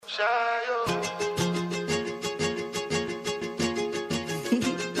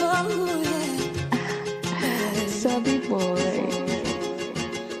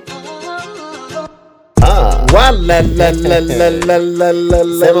la la la la la la la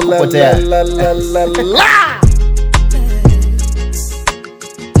la la la.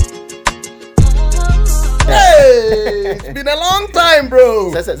 Hey, it's been a long time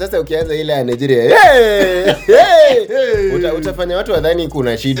bro. Sasa ukianza ile ya Nigeria. Utafanya watu wadhani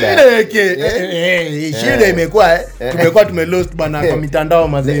kuna shida. Shida imekuwa tumekuwa tumelost bana kwa mitandao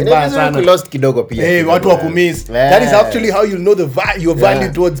mazee baya sana. Lost kidogo pia. Watu wa kumiss. That is actually how you know your value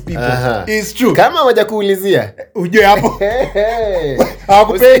towards people. It's true. Kama hawajakuulizia, ujue hapo.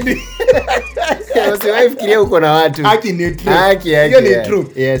 Hawakupendi. Usiwahi fikiria uko na watu. Haki ni true. Hiyo ni true.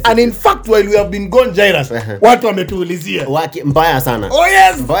 Yes. And in fact while we have been gone Jairus, watu wametuulizia. Mbaya sana. Oh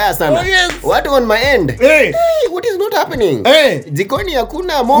yes. Mbaya sana. Oh yes. Watu on my end. Hey, what is not happening? Jikoni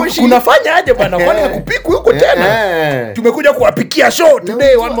hakuna moshi. Unafanya aje bana? Kwani kupikwa huko tena? Tumekuja kuwapikia show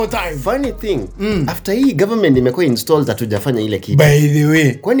today one more time. Funny thing, after hii government imekuwa installed hatujafanya ile kitu. By the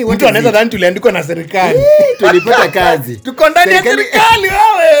way, kwani mtu anaweza dhani tuliandikwa na serikali? Tulipata kazi. Tuko ndani ya serikali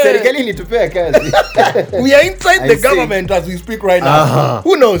wewe. Serikali ilitupea kazi. We are inside the government as we speak right now.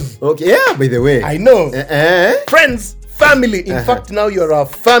 Who knows? Okay, yeah, by the way. I know. Friends, family. In fact, now you're a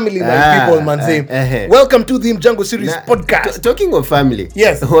family man, people, man. Welcome to the Mjango series podcast. Talking of family.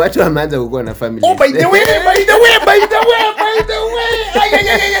 Yes. Watu wameanza kuwa na family. Oh, by the way.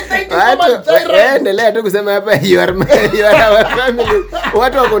 Thank you so much. Endelea tu kusema hapa you are our family.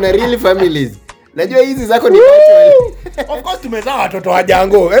 Watu wako na real families. Najua hizi zako ni watu. Of course tumezaa watoto wa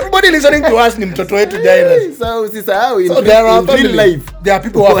Jango. Everybody listening to us ni mtoto wetu Jairus. So usisahau in real life there are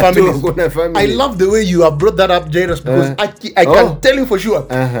people who are families. I love the way you have brought that up Jairus because I can tell you for sure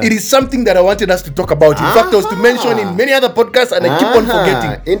it is something that I wanted us to talk about. In fact I was to mention in many other podcasts and I keep on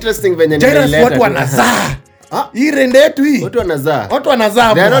forgetting. Interesting venye Jairus watu wanazaa. Hii rende yetu hii. Watu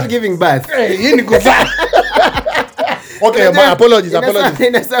wanazaa. They are not giving birth. Hii ni kuzaa. Okay, my apologies. I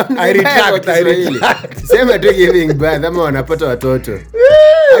retract. Sema tu giving birth ama wanapata watoto.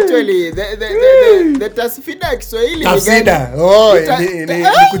 Actually the tasfida Kiswahili ni tafsida. Ni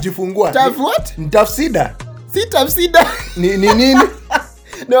kujifungua. What? Tafsida. Si tafsida. Ni nini?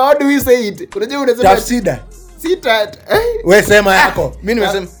 No, how do we say it? Unajua unasema tafsida. Si tat. Wewe sema yako. Mimi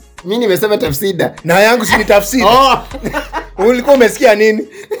nimesema tafsida. Na yangu si tafsida. Ulikuwa umesikia nini?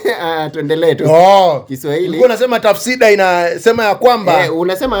 Tuendelee tu. Kiswahili. Ulikuwa unasema tafsida inasema ya kwamba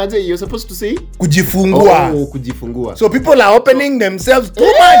unasema aje you're supposed to say kujifungua. Kujifungua. So people are opening themselves too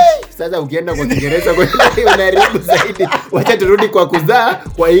much. Sasa ukienda kwa Kiingereza unaharibu zaidi. Wacha turudi kwa kuzaa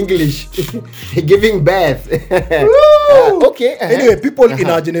kwa English. Giving birth. Okay. Anyway, people in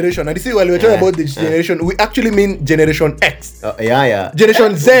our generation, and you see while we're talking about this generation, we actually mean generation X. Yeah.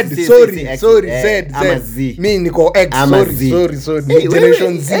 Generation Z. Z. Me niko X. Sorry.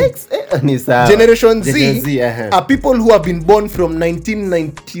 Generation Z. Ni sawa. Generation Z are people who have been born from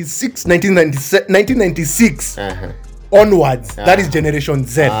 1996 onwards. That is Generation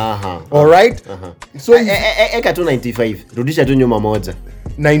Z. All right? So eka tu 95. Rudisha tu nyuma moja.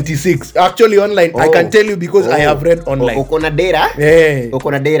 96. Actually online I can tell you because I have read online. Uko na data?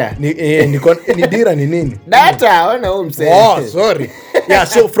 Uko na data? Ni data ni nini? Data, ona umse. Sorry. Yeah,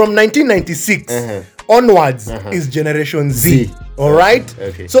 so from 1996 onwards is Generation Z. All right?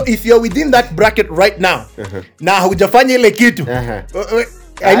 Okay. So if you're within that bracket right now, na hujafanya ile kitu.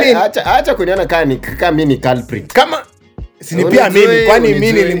 I mean, acha kuniona kama mimi ni culprit. Kama sinipia mimi kwani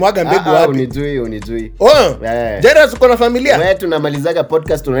mimi nilimwaga mbegu wapi? Unijui. Jairus uko na familia? Wewe tunamalizaga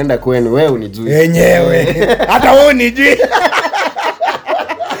podcast tunaenda kwenu, wewe unijui. Yenyewe. Hata wewe unijui.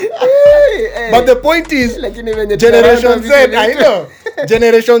 But the point is Generation Z, I know.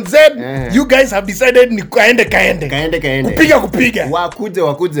 Generation Z, you guys have decided ni kaende. Kupiga. Wakuje.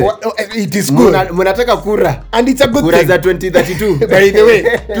 It is good. Mnataka kura. And it's a good kura thing. Kura za 2032. By the way,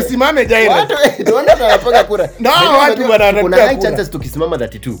 tusimame Jairus. Tunaona tunapanga kura. No, watu wanataka kuna high chances tukisimama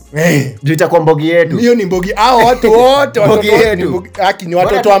 32. Juu itakuwa mbogi yetu. Hiyo ni mbogi. Watu wote watoto wetu. Haki ni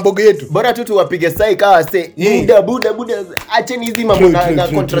watoto wa mbogi yetu. Bora tu tuwapige sai kawa say buda. Acheni hizi mambo na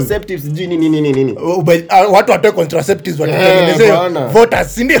contraceptives nini. Watu watoe contraceptives watengenezee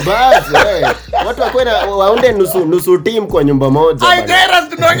voters, si ndio? Bas, watu waunde nusu team kwa nyumba moja. Jairus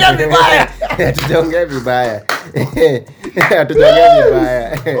tunaongea vibaya. Tunaongea vibaya.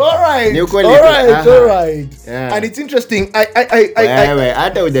 All right. And it's interesting.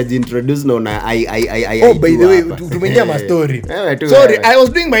 Hata hujajiintroduce na una by the way, tumeingia ma story. Sorry, I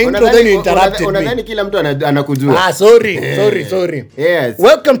was doing my intro then you interrupted me. Unadhani kila mtu anakujua? Sorry. Yes.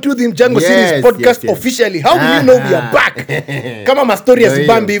 Welcome to the Mjango series podcast officially. How do you know we are back? Kama ma story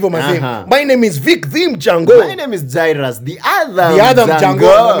asibambi hivyo mazee. My name is Vic the Mjango. My name is Jairus the other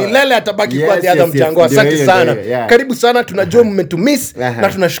Mjango. Milele atabaki kwa the other Mjango. Asante sana. bana. Karibu sana, tunajua mmetumiss na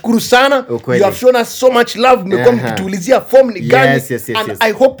tunashukuru sana. You have shown us so much love. Mmekuwa mkituulizia form ni gani. And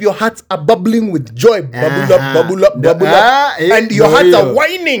I hope your hearts are bubbling with joy. Bubble up. And your hearts are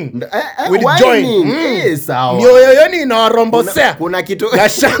whining with joy. Mioyo yenu inawarombosea. Kuna kitu na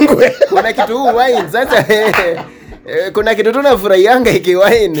shangwe. Kuna kitu wine sasa. Kuna kitu tunafurahianga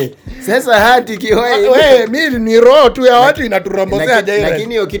ikiwaini. Sasa hati ikiwaini. Wewe mimi ni roho tu ya watu inaturombosea Jairus. Lakini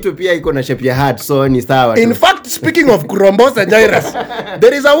hiyo kitu pia iko na shape ya heart, so ni sawa tu. In fact, speaking of kurombosa Jairus,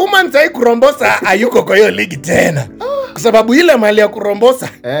 there is a woman say kurombosa ayuko kwa hiyo ligi tena. Kwa sababu ile mali ya kurombosa.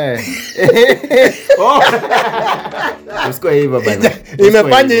 Usikwe hivyo bana.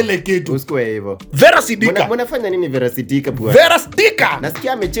 Imefanya ile kitu. Usikwe hivyo. Vera Sidika. Unafanya nini Vera Sidika bwana? Vera Sidika.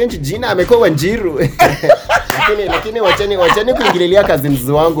 Nasikia amechange jina, amekuwa Wanjiru. Lakini wacheni kuingililia cousins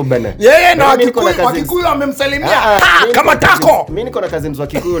wangu bana. Yeye na Wakikuyu amemsalimia. Kamata-ko. Mimi niko na cousins wa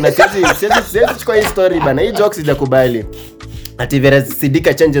Kikuyu na siwezi chukua hii story bana. Hii jokes sijakubali. Ati Vera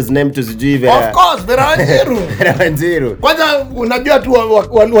Sidika changes name to sijui Vera. Of course, Vera Wanjiru. Vera Wanjiru. Kwanza unajua tu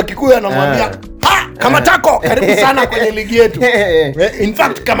Wakikuyu anamwambia Kamata-ko, karibu sana kwenye ligi yetu. In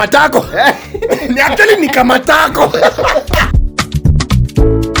fact, Kamata-ko. Ni actually ni Kamata-ko.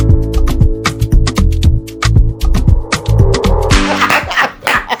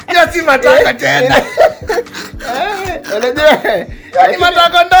 Si mataka tena. Unajua? Ni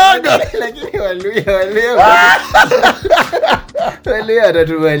mataka ndogo. Lakini Waluya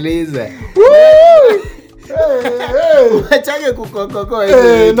atatumaliza. Wachage kukokoko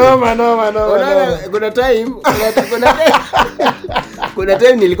hivi. Noma. Kuna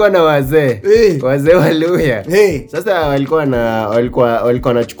time nilikuwa na wazee Waluya. Sasa walikuwa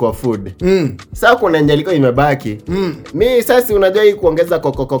wanachukua food. Sasa kuna nje ilikuwa imebaki. Mimi sasa unajua hii kuongeza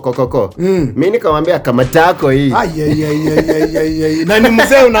kokoko. Mimi nikamwambia Kamata-ko hii. Na ni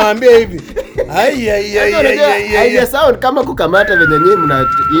mzee unawaambia hivi. Haija sound kama kukamata venye nyinyi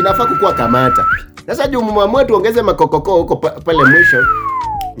inafaa kukua kamata. Sasa jumumamwe tuongeze makokoko huko pale mwisho.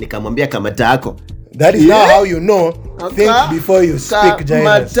 Nikamwambia Kamata-ko. That is now how you know. Think before you speak,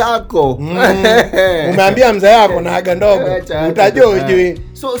 Jairus. Kamata-ko. Umeambia mzee wako na haga ndogo. Utajua ujui.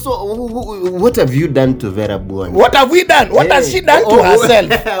 So what have you done to Vera bwana? What have we done? What has she done to herself?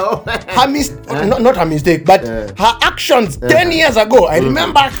 Not her mistake, but her actions 10 years ago. I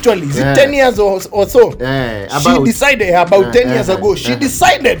remember actually, 10 years or so. She decided about 10 years ago. She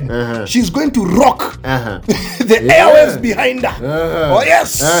decided she's going to rock the airwaves behind her. Oh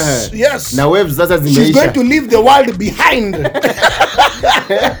yes. Na waves sasa zimeisha. She's going to leave the world behind.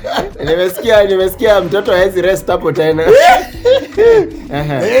 Nimesikia mtoto hawezi rest hapo tena.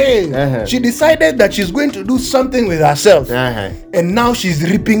 She decided that she's going to do something with herself. And now she's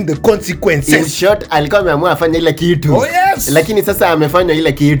reaping the consequences. In short, alikuwa ameamua afanye ile kitu. Oh yes. Lakini sasa amefanya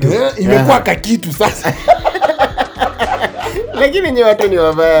ile kitu. Imekuwa kakitu sasa. Lakini ni watu ni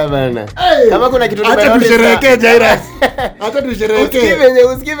wabaya bana. Kama kuna kitu tumeona. Acha tusherehekee Jairus. Acha tusherehekee.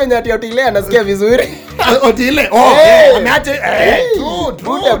 Usikie venye ati Otile anasikia vizuri. Otile. Ameacha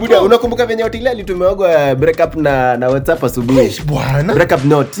Buda. Unakumbuka venye Otile alitumeogwa break up na WhatsApp asubuhi. Bwana. Break up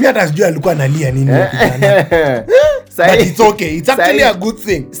note. Mimi hata sijui alikuwa analia nini kijana. But it's okay. It's actually a good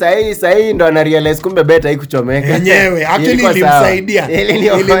thing. Sahi ndo ana realize kumbe beta haikuchomeka. Yenyewe actually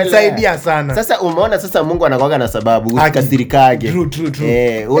ilimsaidia sana. Sasa umeona sasa Mungu anakuaga na sababu usikasirikage.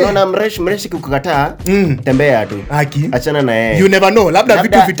 True. Unaona mreshi kukukataa, tembea tu. Achana na yeye. You never know. Labda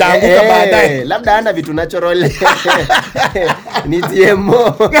vitu vitaanguka baadaye. Labda ana vitu natural. Ni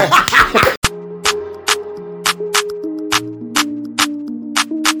TMO.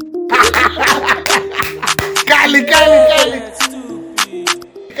 Kali.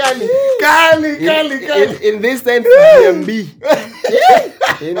 In this sense, DMB.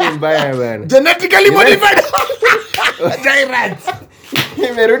 Ini mbaya bana. Genetically modified. Jairus.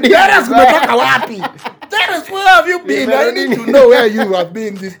 Nimerudi. Jairus umetoka wapi? Jairus, where have you been? I need to know where you have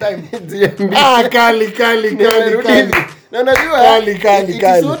been this time. DMB. Kali. No, unajua kali.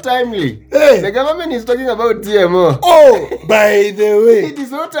 It's so timely. The government is talking about TMO. Oh, by the way. It is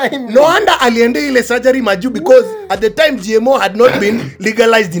so timely. No wonder aliende ile surgery maju because at the time GMO had not been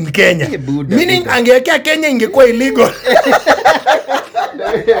legalized in Kenya. Meaning angewekea Kenya ingekuwa illegal.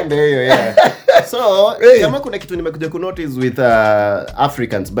 Ndio. So, kama kuna kitu nimekuja ku notice with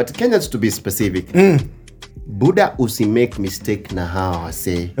Africans, but Kenyans to be specific. Buda usimake mistake na hawa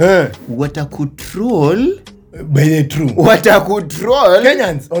say. Watakutroll. By true. Watakutroll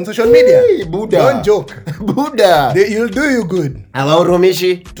Kenyans on social media. Buda. Don't joke. Buda. You'll do you good.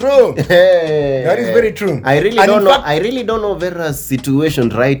 Awaurumishi. True. That is very true. I really don't know Vera's situation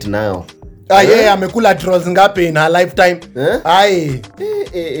right now. yeye amekula trolls ngapi in her lifetime? Ai.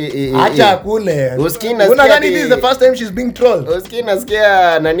 Acha kule. Unadhani this is the first time she's being trolled?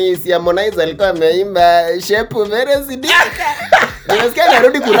 Nasikia nani si Harmonize alikuwa ameimba Shepu Vera Sidika. Nasikia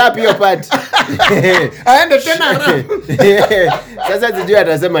narudi kurap hiyo part. Aende tena rap. Sasa sijui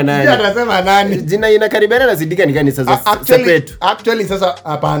atasema nani. Jina inakaribiana na Sidika ni gani sasa? Actually sasa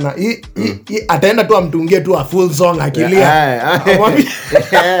hapana. Ataenda tu amtungie tu a full song akilia.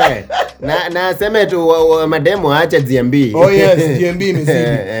 Na aseme tu mademo acha GMB. Oh yes, GMB imezidi.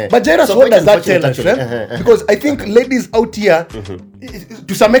 But Jaira, so what does that tell us? Because I think ladies out here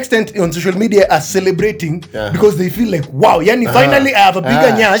to some extent on social media are celebrating because they feel like wow, yani finally I have a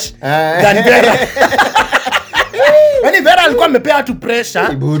bigger nyash than Vera. Yani Vera alikuwa amepea to pressure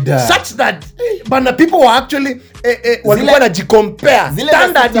such that bana people were actually walikuwa na jicompare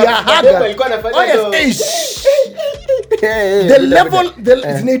standard ya haga. Oh yes, the level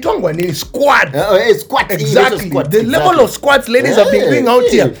zinaitongwa ni squad. Squad exactly the level of squads ladies have been doing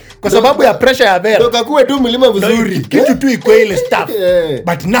out here kwa sababu ya pressure ya Vera. Tokakuwe tu mlima vizuri. Kitu tu iko ile stuff.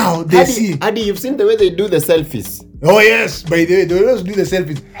 But now they see. Hadi you've seen the way they do the selfies. Oh yes, by the way, they always do the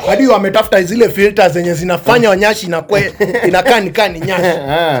selfies. Hadi wametafuta zile filters zenye zinafanya wanyashi na kwe inakaa ni nyashi.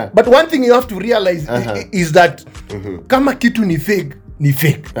 But one thing you have to realize is that kama kitu ni fake,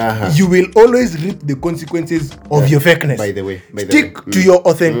 you will always reap the consequences of your fakeness. By the way. Stick to your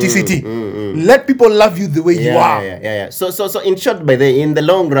authenticity. Let people love you the way you are. Yeah. So in short, in the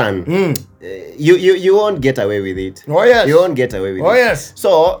long run, you won't get away with it. Oh yes. You won't get away with it. Oh yes.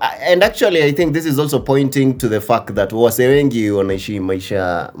 So and actually I think this is also pointing to the fact that wase wengi wanaishi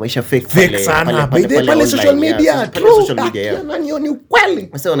maisha fake sana. Pale social media. Social media. Ni ukweli.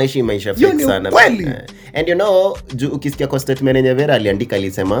 Sasa wanaishi maisha fake sana. And you know, ukisikia kwa statement yenye Vera aliandika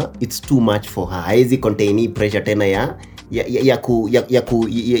alisema it's too much for her. Haizi contain pressure tena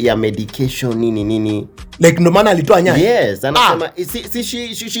ya medication nini. Like ndo maana alitoa nyanya. Yes, anasema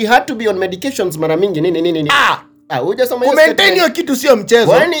she had to be on medications mara mingi nini. Hujasoma hiyo. Maintain hiyo kitu sio mchezo.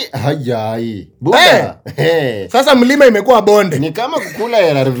 Kwani hayai. Buda. Sasa mlima imekuwa bonde. Ni kama kukula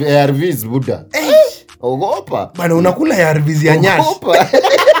ARVs Buda. Ogopa. Bana unakula ARVs ya nyashi. Ogopa.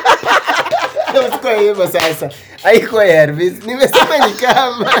 Usikoi hivyo sasa. Haiko ARVs. Nimesema ni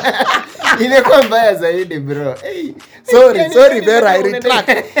kama imekuwa mbaya zaidi bro. Sorry Vera,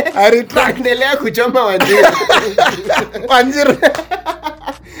 I retract. Endelea kuchoma Wanjiru.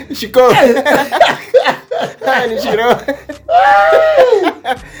 Shiko. Ni shiro.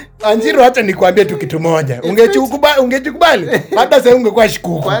 Wanjiru, hata nikwambie tu kitu moja. Ungechukubali? Hata sasa ungekuwa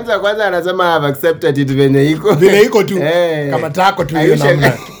shikuku. Kwanza anasema I've accepted it venye iko tu. Kamata-ko tu hiyo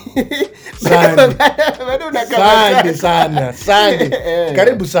namna. Sande.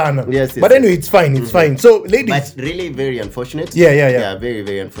 Karibu sana. Yes. But anyway, it's fine. So ladies, but really very unfortunate. Yeah, very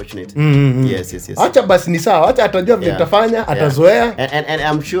very unfortunate. Yes. Acha basi ni sawa. Acha atajua vile tutafanya, atazoea. And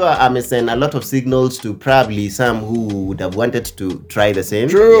I'm sure I'm send a lot of signals to probably some who would have wanted to try the same.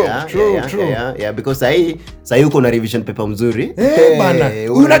 True. Yeah, because sai uko na revision paper mzuri. Bana.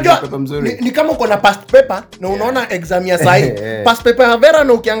 Unajua ni kama uko na past paper na unaona exam ya sai. Past paper ya Vera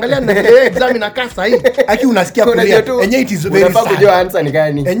na ukiangalia na exam inakaa sahi. Aki unasikia kulia. Enyewe it is very sad. Unafaa kujua answer ni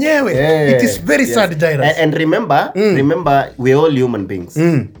gani. Enyewe it is very sad, Jairus. And remember we are all human beings.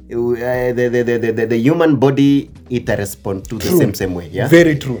 The human body it respond to the same way, yeah.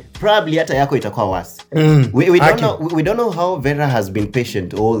 Very true. Probably hata yako itakuwa worse. We don't know how Vera has been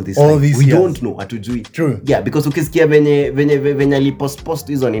patient all this time. We don't know, hatujui. True. Yeah, because ukisikia venye alipost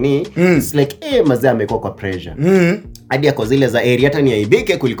hizo nini, it's like mazee amekuwa kwa pressure. Hadi yako zile za area hata ni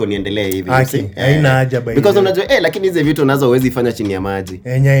aibike kuliko niendelee hivi. Haina haja bali. Because unajua lakini hizo vitu nazo huwezi fanya chini ya maji.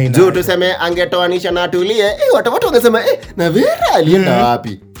 Juu tuseme angetoanisha na atulie, watu wangesema na Vera alienda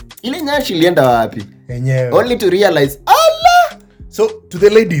wapi? Ile nyashi ilienda wapi? Only to realize Allah. So to the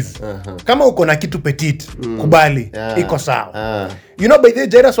ladies, kama uko na kitu petit, kubali, iko sawa. You know, by the way,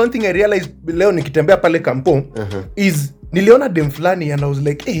 Jairus, one thing I realized leo nikitembea pale kampo is niliona dem fulani and I was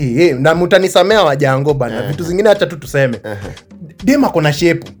like, hey, na mutanisamea wajango bana. Vitu zingine acha tu tuseme. Dem ako na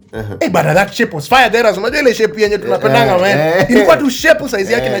shape. But that shape was fire there. Unajua ile shape yenye tunapendanga man. Ilikuwa tu shape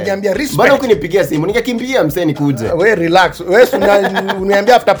size yake najiambia respect. Bado ukinipigia simu ningekimbia mseni kuje. We relax. Wewe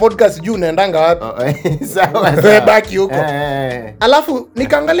uniambia after podcast juu unaendanga wapi? Sawa. Wewe baki huko. Alafu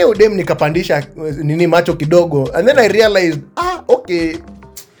nikaangalia udem nikapandisha nini macho kidogo and then I realized okay,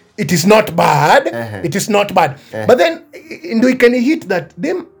 it is not bad. But then ndio ikani hit that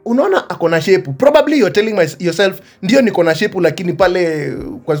them unaona akona shape. Probably you're telling yourself ndio niko na shape lakini pale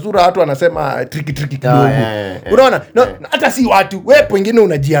kwa sura watu wanasema tricky kidogo. Unaona? No, hata si watu. Wewe pengine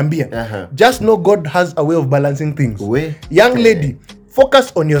unajiambia. Just know God has a way of balancing things. Young lady,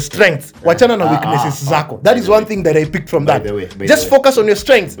 focus on your strengths. Wachana na weaknesses zako. That is one thing that I picked from that. Just focus on your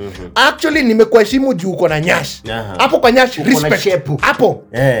strengths. Actually nimekuheshimu juu uko na nyash. Hapo kwa nyash, respect. Hapo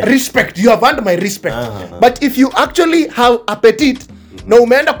respect. You have earned my respect. But if you actually have appetite na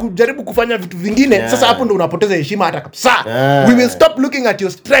umeenda kujaribu kufanya vitu vingine, sasa hapo ndo unapoteza heshima hata kabisa. We will stop looking at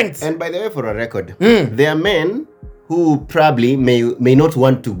your strengths. And by the way, for a record, there are men who probably may not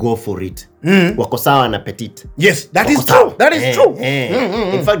want to go for it. Wako sawa na petite. Yes, that is true. That is true.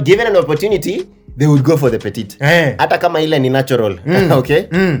 In fact, given an opportunity, they would go for the petite. Hata kama ile ni natural. Okay?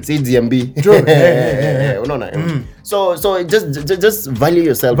 See GMB. True. Unaona? So just value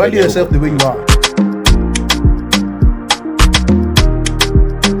yourself. Value yourself the way you are.